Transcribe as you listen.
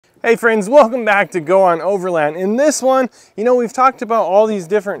Hey friends, welcome back to Go on Overland. In this one, we've talked about all these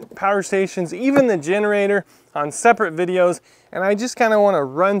different power stations, even the generator on separate videos, and I just kind of want to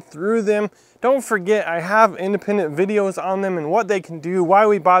run through them. Don't forget, I have independent videos on them and what they can do, why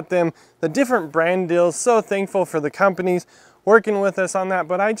we bought them, the different brand deals. So thankful for the companies working with us on that,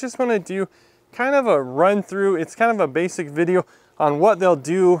 but I just want to do kind of a run through. It's kind of a basic video on what they'll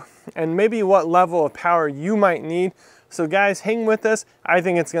do and maybe what level of power you might need. So guys, hang with us. I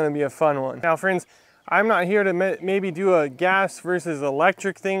think it's going to be a fun one. Now friends, I'm not here to maybe do a gas versus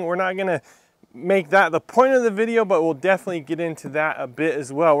electric thing. We're not going to make that the point of the video, but we'll definitely get into that a bit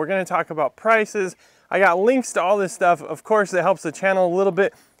as well. We're going to talk about prices. I got links to all this stuff. Of course, it helps the channel a little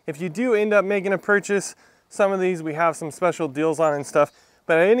bit. If you do end up making a purchase, some of these we have some special deals on and stuff.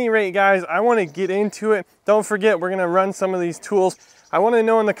 But at any rate, guys, I want to get into it. Don't forget, we're going to run some of these tools. I want to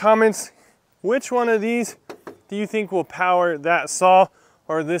know in the comments, which one of these do you think will power that saw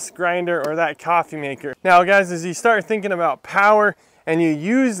or this grinder or that coffee maker? Now guys, as you start thinking about power and you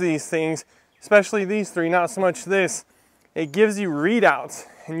use these things, especially these three, not so much this, it gives you readouts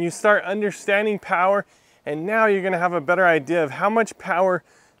and you start understanding power, and now you're gonna have a better idea of how much power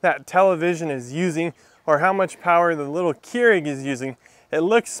that television is using or how much power the little Keurig is using. It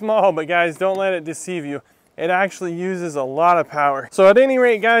looks small, but guys, don't let it deceive you. It actually uses a lot of power. So at any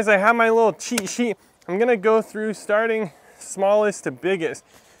rate, guys, I have my little cheat sheet. I'm gonna go through starting smallest to biggest.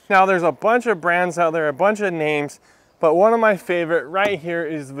 Now there's a bunch of brands out there, a bunch of names, but one of my favorite right here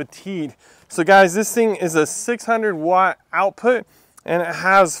is Vetid. So guys, this thing is a 600 watt output and it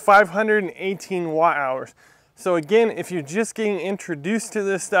has 518 watt hours. So again, if you're just getting introduced to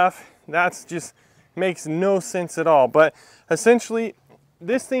this stuff, that's just makes no sense at all. But essentially,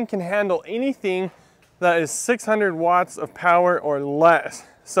 this thing can handle anything that is 600 watts of power or less.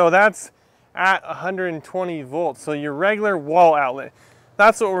 So that's at 120 volts, so your regular wall outlet.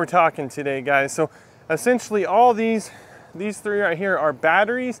 That's what we're talking today, guys. So essentially all these three right here are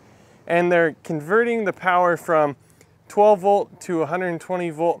batteries, and they're converting the power from 12 volt to 120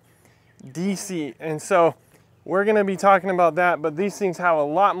 volt DC. And so we're going to be talking about that, but these things have a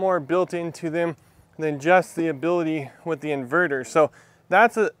lot more built into them than just the ability with the inverter. So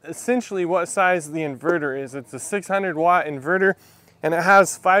that's essentially what size the inverter is. It's a 600 watt inverter, and it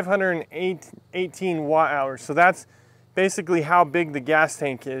has 518 watt hours. So that's basically how big the gas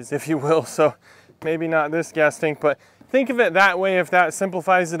tank is, if you will. So maybe not this gas tank, but think of it that way if that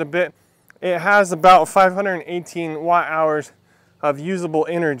simplifies it a bit. It has about 518 watt hours of usable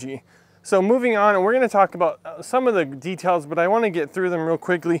energy. So moving on, and we're going to talk about some of the details, but I want to get through them real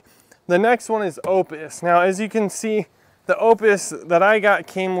quickly. The next one is Opus. Now, as you can see, the Opus that I got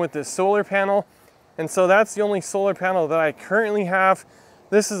came with this solar panel. And so that's the only solar panel that I currently have.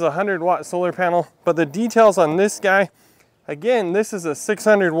 This is a 100 watt solar panel, but the details on this guy, again, this is a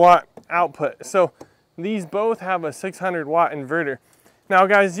 600 watt output. So these both have a 600 watt inverter. Now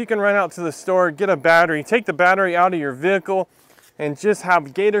guys, you can run out to the store, get a battery, take the battery out of your vehicle and just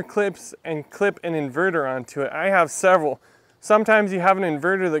have gator clips and clip an inverter onto it. I have several. Sometimes you have an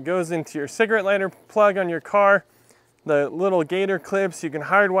inverter that goes into your cigarette lighter plug on your car. The little gator clips, you can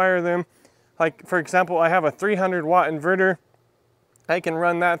hardwire them. Like for example, I have a 300 watt inverter. I can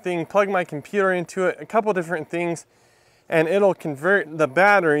run that thing, plug my computer into it, a couple different things, and it'll convert the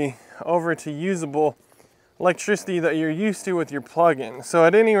battery over to usable electricity that you're used to with your plug-in. So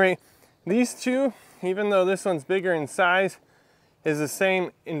at any rate, these two, even though this one's bigger in size, is the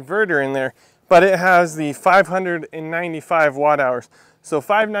same inverter in there, but it has the 595 watt hours. So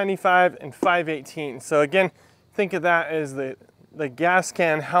 595 and 518. So again, think of that as the gas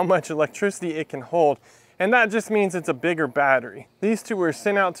can, how much electricity it can hold. And that just means it's a bigger battery. These two were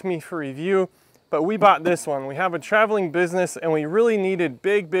sent out to me for review, but we bought this one. We have a traveling business and we really needed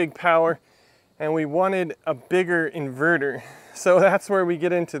big power, and we wanted a bigger inverter. So that's where we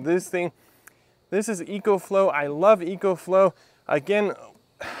get into this thing. This is EcoFlow. I love EcoFlow. Again,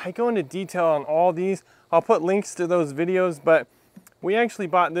 I go into detail on all these. I'll put links to those videos, but we actually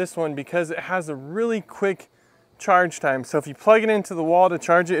bought this one because it has a really quick charge time. So if you plug it into the wall to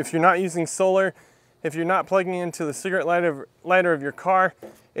charge it, if you're not using solar, if you're not plugging into the cigarette lighter of your car,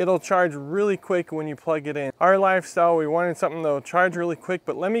 it'll charge really quick when you plug it in. Our lifestyle, we wanted something that'll charge really quick,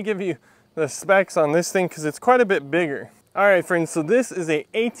 but let me give you the specs on this thing because it's quite a bit bigger. All right, friends, so this is a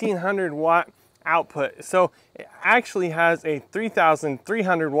 1800 watt output. So it actually has a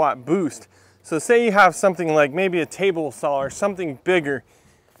 3300 watt boost. So say you have something like maybe a table saw or something bigger.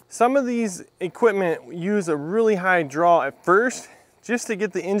 Some of these equipment use a really high draw at first just to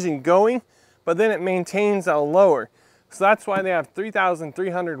get the engine going, but then it maintains a lower. So that's why they have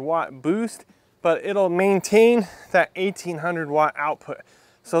 3,300 watt boost, but it'll maintain that 1800 watt output.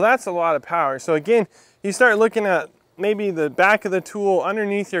 So that's a lot of power. So again, you start looking at maybe the back of the tool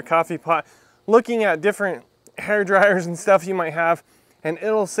underneath your coffee pot, looking at different hair dryers and stuff you might have, and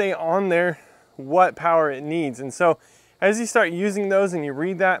it'll say on there what power it needs. And so as you start using those and you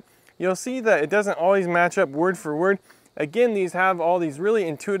read that, you'll see that it doesn't always match up word for word. Again, these have all these really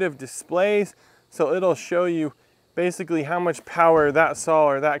intuitive displays, so it'll show you basically how much power that saw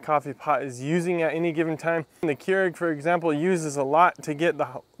or that coffee pot is using at any given time. The Keurig, for example, uses a lot to get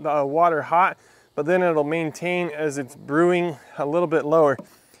the water hot, but then it'll maintain as it's brewing a little bit lower.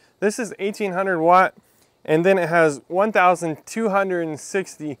 This is 1800 watt, and then it has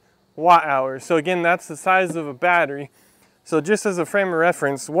 1260 watt hours. So again, that's the size of a battery. So just as a frame of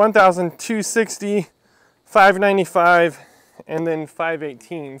reference, 1260, 595, and then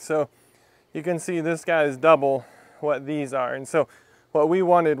 518. So you can see this guy is double what these are. And so what we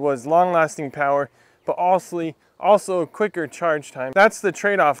wanted was long-lasting power, but also quicker charge time. That's the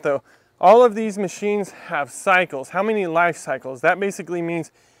trade-off though. All of these machines have cycles. How many life cycles? That basically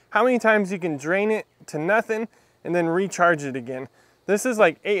means how many times you can drain it to nothing and then recharge it again. This is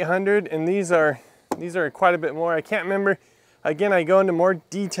like 800, and these are quite a bit more. I can't remember. Again, I go into more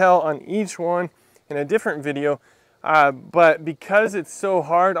detail on each one in a different video, but because it's so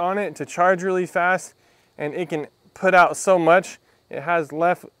hard on it to charge really fast and it can put out so much, it has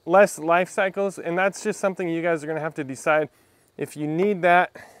less life cycles, and that's just something you guys are gonna have to decide if you need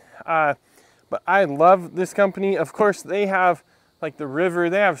that. But I love this company. Of course, they have like the River,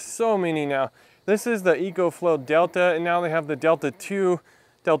 they have so many now. This is the EcoFlow Delta, and now they have the Delta 2,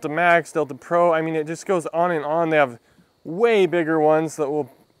 Delta Max, Delta Pro. I mean, it just goes on and on. They have way bigger ones that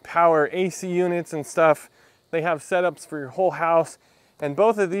will power AC units and stuff. They have setups for your whole house, and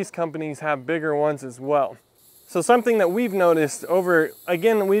both of these companies have bigger ones as well. So something that we've noticed over,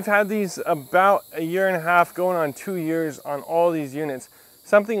 again, we've had these about a year and a half, going on 2 years on all these units.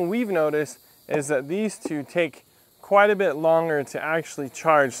 Something we've noticed is that these two take quite a bit longer to actually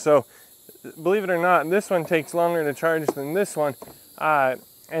charge. So believe it or not, this one takes longer to charge than this one.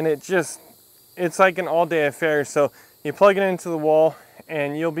 And it's like an all-day affair. So you plug it into the wall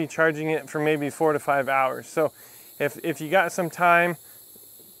and you'll be charging it for maybe 4 to 5 hours. So if you got some time,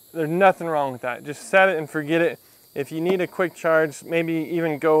 there's nothing wrong with that. Just set it and forget it. If you need a quick charge, maybe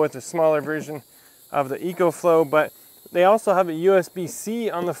even go with a smaller version of the EcoFlow, but they also have a USB-C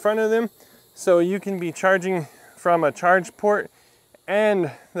on the front of them, so you can be charging from a charge port and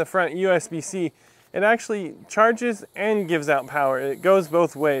the front USB-C. It actually charges and gives out power. It goes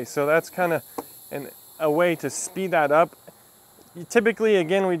both ways, so that's kind of a way to speed that up. Typically,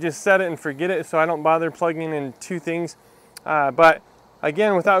 again, we just set it and forget it, so I don't bother plugging in two things. But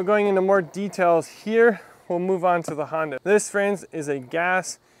again, without going into more details here, we'll move on to the Honda. This, friends, is a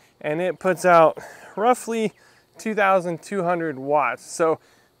gas, and it puts out roughly 2,200 watts. So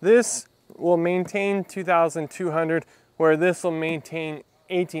this will maintain 2,200, where this will maintain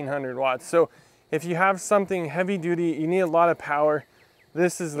 1,800 watts. So if you have something heavy duty, you need a lot of power,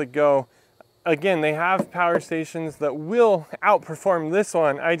 this is the go. Again, they have power stations that will outperform this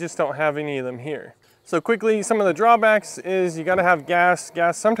one. I just don't have any of them here. So quickly, some of the drawbacks is you gotta have gas.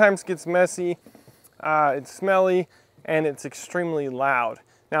 Gas sometimes gets messy, it's smelly, and it's extremely loud.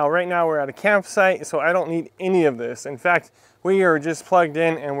 Now, right now we're at a campsite, so I don't need any of this. In fact, we are just plugged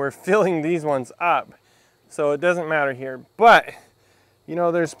in and we're filling these ones up. So it doesn't matter here. But, you know,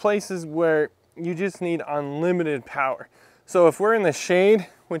 there's places where you just need unlimited power. So if we're in the shade,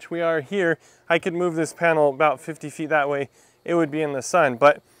 which we are here, I could move this panel about 50 feet that way. It would be in the sun.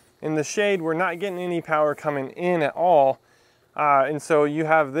 But in the shade, we're not getting any power coming in at all. And so you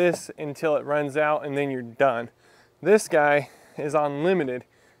have this until it runs out and then you're done. This guy is unlimited.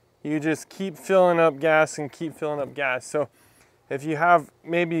 You just keep filling up gas and keep filling up gas. So if you have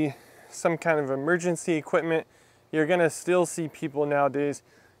maybe some kind of emergency equipment, you're gonna still see people nowadays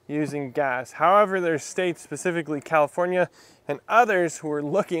using gas. However, there's states, specifically California and others, who are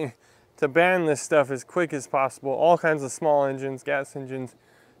looking to ban this stuff as quick as possible. All kinds of small engines, gas engines,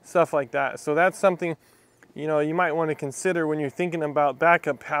 stuff like that. So that's something, you know, you might want to consider when you're thinking about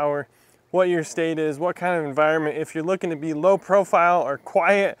backup power, what your state is, what kind of environment. If you're looking to be low profile or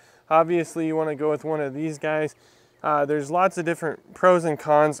quiet, obviously you want to go with one of these guys. There's lots of different pros and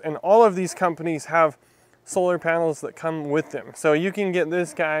cons, and all of these companies have solar panels that come with them. So you can get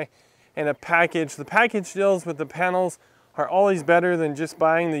this guy in a package. The package deals with the panels are always better than just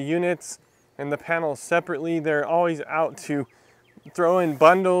buying the units and the panels separately. They're always out to throw in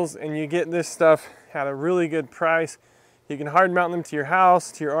bundles, and you get this stuff at a really good price. You can hard mount them to your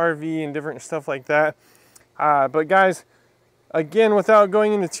house, to your RV, and different stuff like that. But guys, again, without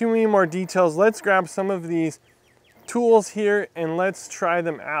going into too many more details, let's grab some of these tools here and let's try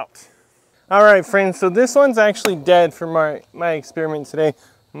them out. All right, friends, so this one's actually dead for my experiment today.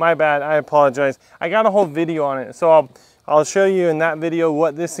 My bad, I apologize. I got a whole video on it, so I'll show you in that video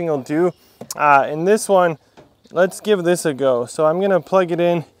what this thing will do. In this one, let's give this a go. So I'm gonna plug it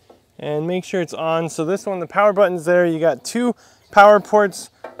in and make sure it's on. So this one, the power button's there. You got 2 power ports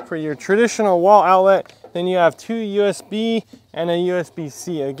for your traditional wall outlet. Then you have 2 USB and a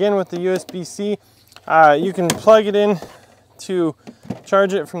USB-C. Again, with the USB-C, you can plug it in to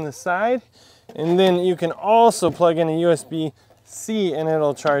charge it from the side. And then you can also plug in a USB-C and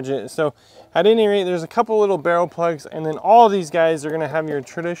it'll charge it. So at any rate, there's a couple little barrel plugs, and then all these guys are gonna have your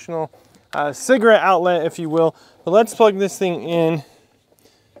traditional cigarette outlet, if you will. But let's plug this thing in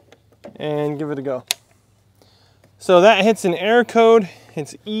and give it a go. So that hits an error code,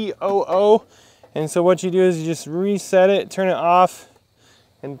 it's EOO. And so what you do is you just reset it, turn it off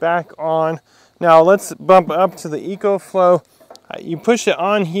and back on. Now let's bump up to the EcoFlow. You push it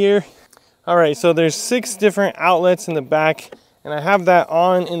on here. All right, so there's 6 different outlets in the back, and I have that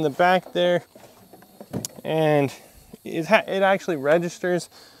on in the back there. And it actually registers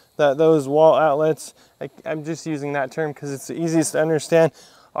that those wall outlets, I'm just using that term because it's the easiest to understand,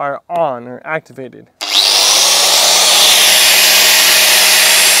 are on or activated.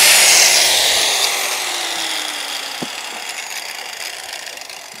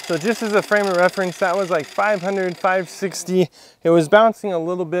 So just as a frame of reference, that was like 500, 560. It was bouncing a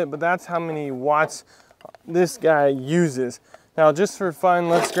little bit, but that's how many watts this guy uses. Now, just for fun,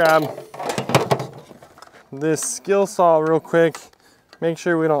 let's grab this skill saw real quick. Make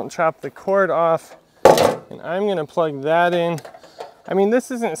sure we don't chop the cord off. And I'm gonna plug that in. I mean,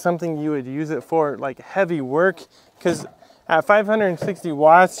 this isn't something you would use it for like heavy work, because at 560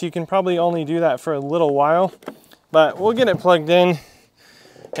 watts, you can probably only do that for a little while. But we'll get it plugged in.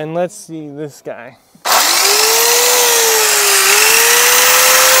 And let's see this guy.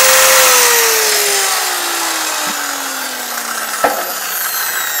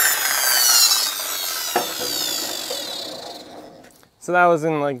 So that was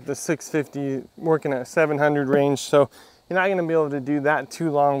in like the 650, working at 700 range. So you're not gonna be able to do that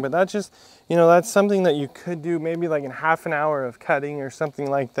too long, but that's just, you know, that's something that you could do maybe like in half an hour of cutting or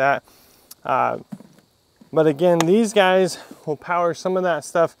something like that. But again, these guys will power some of that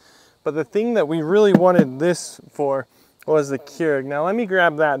stuff. But the thing that we really wanted this for was the Keurig. Now let me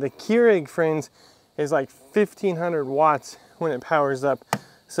grab that. The Keurig, friends, is like 1500 watts when it powers up.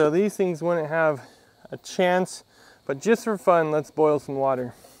 So these things wouldn't have a chance. But just for fun, let's boil some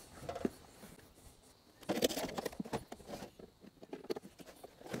water.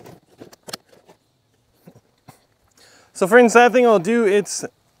 So friends, that thing will do its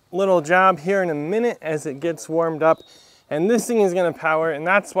little job here in a minute as it gets warmed up, and this thing is going to power, and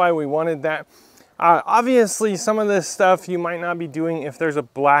that's why we wanted that. Obviously, some of this stuff you might not be doing if there's a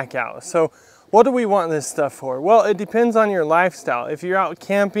blackout. So what do we want this stuff for? Well, it depends on your lifestyle. If you're out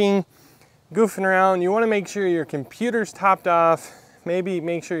camping, goofing around, you want to make sure your computer's topped off, maybe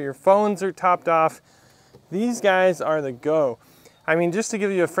make sure your phones are topped off. These guys are the go. I mean, just to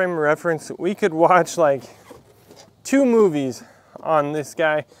give you a frame of reference, we could watch like 2 movies on this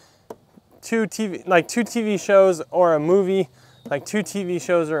guy, 2 TV shows or a movie, like 2 TV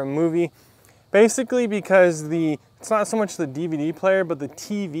shows or a movie. Basically because it's not so much the DVD player, but the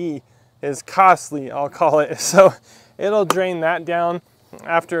TV is costly, I'll call it. So it'll drain that down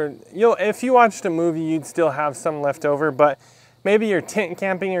after, if you watched a movie, you'd still have some left over, but maybe you're tent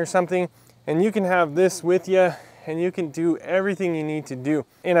camping or something, and you can have this with you, and you can do everything you need to do.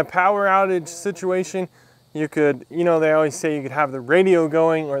 In a power outage situation, you could, they always say you could have the radio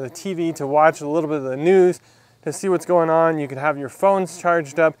going or the TV to watch a little bit of the news to see what's going on. You could have your phones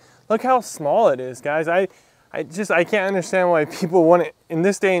charged up. Look how small it is, guys. I can't understand why people want to, in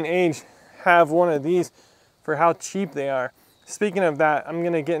this day and age, have one of these for how cheap they are. Speaking of that, I'm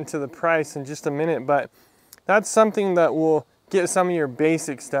gonna get into the price in just a minute, but that's something that will get some of your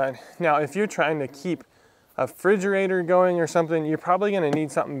basics done. Now, if you're trying to keep a refrigerator going or something, you're probably gonna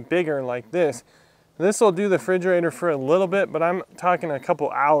need something bigger like this. This will do the refrigerator for a little bit, but I'm talking a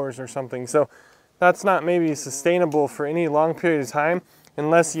couple hours or something. So that's not maybe sustainable for any long period of time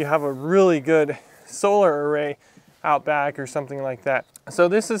unless you have a really good solar array out back or something like that. So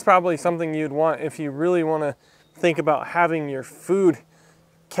this is probably something you'd want if you really want to think about having your food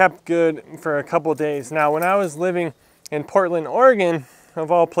kept good for a couple days. Now, when I was living in Portland, Oregon,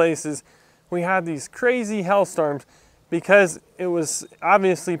 of all places, we had these crazy hailstorms because it was,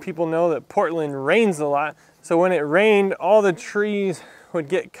 obviously people know that Portland rains a lot. So when it rained, all the trees would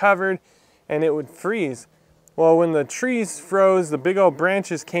get covered and it would freeze. Well, when the trees froze, the big old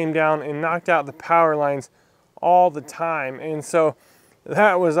branches came down and knocked out the power lines all the time. And so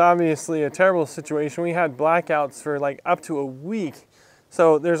that was obviously a terrible situation. We had blackouts for like up to a week.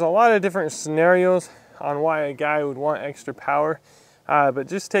 So there's a lot of different scenarios on why a guy would want extra power, but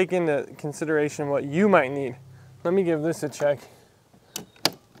just take into consideration what you might need. Let me give this a check.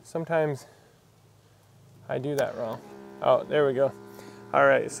 Sometimes I do that wrong. Oh, there we go. All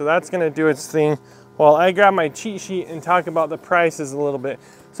right, so that's gonna do its thing while I grab my cheat sheet and talk about the prices a little bit.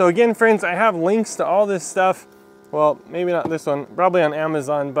 So again, friends, I have links to all this stuff. Well, maybe not this one, probably on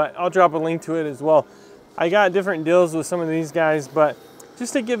Amazon, but I'll drop a link to it as well. I got different deals with some of these guys, but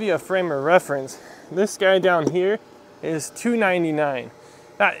just to give you a frame of reference, this guy down here is $2.99.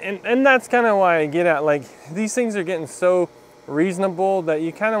 And that's kind of why I get at, like, these things are getting so reasonable that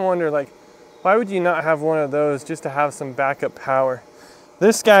you kind of wonder, like, why would you not have one of those just to have some backup power?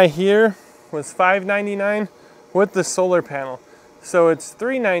 This guy here was $5.99 with the solar panel. So it's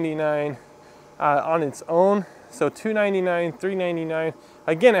 $3.99 on its own. So $2.99, $3.99.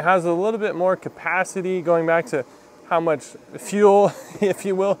 Again, it has a little bit more capacity, going back to how much fuel, if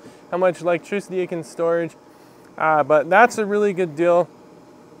you will, how much electricity it can storage. But that's a really good deal.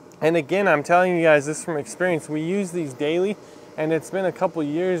 And again, I'm telling you guys this from experience. We use these daily, and it's been a couple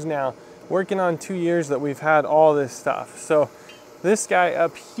years now, working on 2 years that we've had all this stuff. So this guy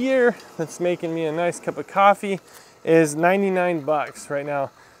up here that's making me a nice cup of coffee is 99 bucks right now.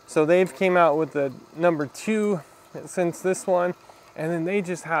 So they've came out with the number 2 since this one, and then they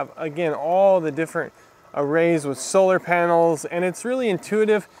just have, again, all the different arrays with solar panels, and it's really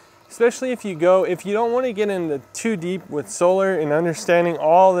intuitive, especially if you don't want to get into too deep with solar and understanding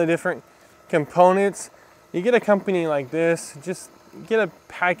all the different components. You get a company like this, just get a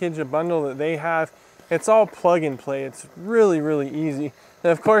package, a bundle that they have. It's all plug and play. It's really, really easy.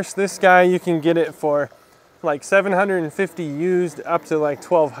 And of course, this guy, you can get it for like 750 used up to like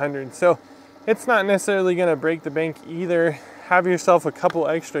 1200. So it's not necessarily going to break the bank either. Have yourself a couple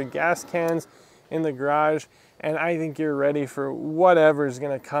extra gas cans in the garage, and I think you're ready for whatever is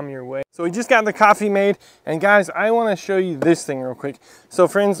going to come your way. So we just got the coffee made, and guys, I want to show you this thing real quick. So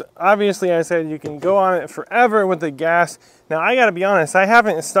friends, obviously I said you can go on it forever with the gas. Now I got to be honest, I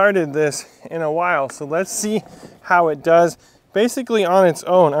haven't started this in a while, so let's see how it does. Basically on its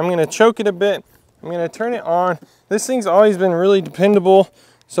own, I'm going to choke it a bit. I'm going to turn it on. This thing's always been really dependable,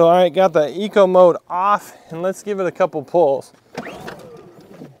 so I got the eco mode off, and let's give it a couple pulls.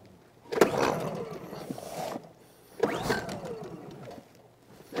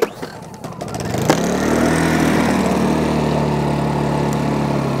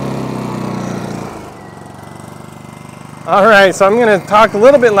 All right, so I'm gonna talk a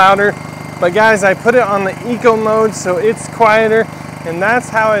little bit louder, but guys, I put it on the eco mode so it's quieter, and that's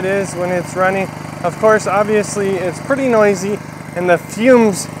how it is when it's running. Of course, obviously, it's pretty noisy, and the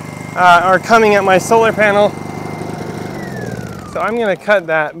fumes are coming at my solar panel. So I'm gonna cut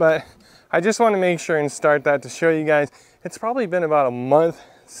that, but I just wanna make sure and start that to show you guys. It's probably been about a month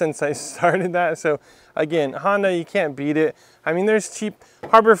since I started that, so again, Honda, you can't beat it. I mean, there's cheap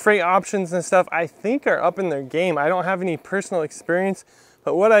Harbor Freight options and stuff I think are up in their game. I don't have any personal experience,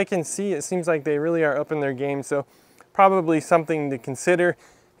 but what I can see, it seems like they really are up in their game. So probably something to consider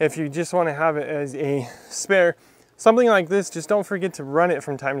if you just want to have it as a spare. Something like this, just don't forget to run it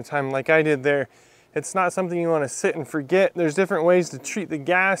from time to time like I did there. It's not something you want to sit and forget. There's different ways to treat the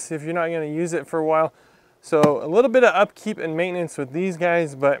gas if you're not going to use it for a while. So a little bit of upkeep and maintenance with these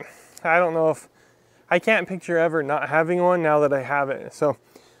guys, but I don't know if I can't picture ever not having one now that I have it. So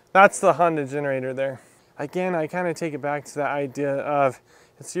that's the Honda generator there. Again, I kind of take it back to the idea of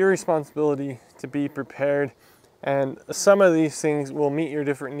it's your responsibility to be prepared, and some of these things will meet your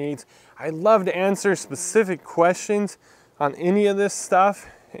different needs. I love to answer specific questions on any of this stuff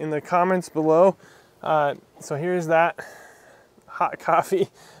in the comments below. So here's that hot coffee,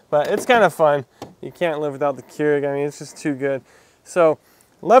 but it's kind of fun. You can't live without the Keurig. I mean, it's just too good. So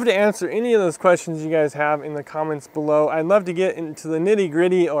love to answer any of those questions you guys have in the comments below. I'd love to get into the nitty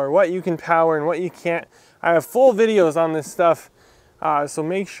gritty or what you can power and what you can't. I have full videos on this stuff, so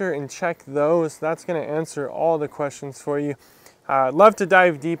make sure and check those. That's going to answer all the questions for you. Love to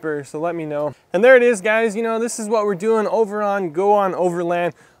dive deeper, so let me know. And there it is, guys. You know, this is what we're doing over on Go On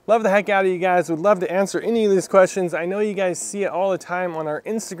Overland. Love the heck out of you guys. Would love to answer any of these questions. I know you guys see it all the time on our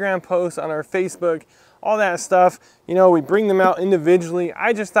Instagram posts, on our Facebook, all that stuff. You know, we bring them out individually.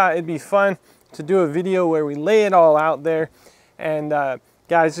 I just thought it'd be fun to do a video where we lay it all out there and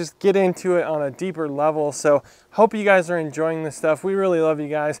guys, just get into it on a deeper level. So hope you guys are enjoying this stuff. We really love you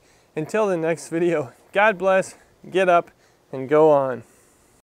guys. Until the next video, God bless, get up, and go on.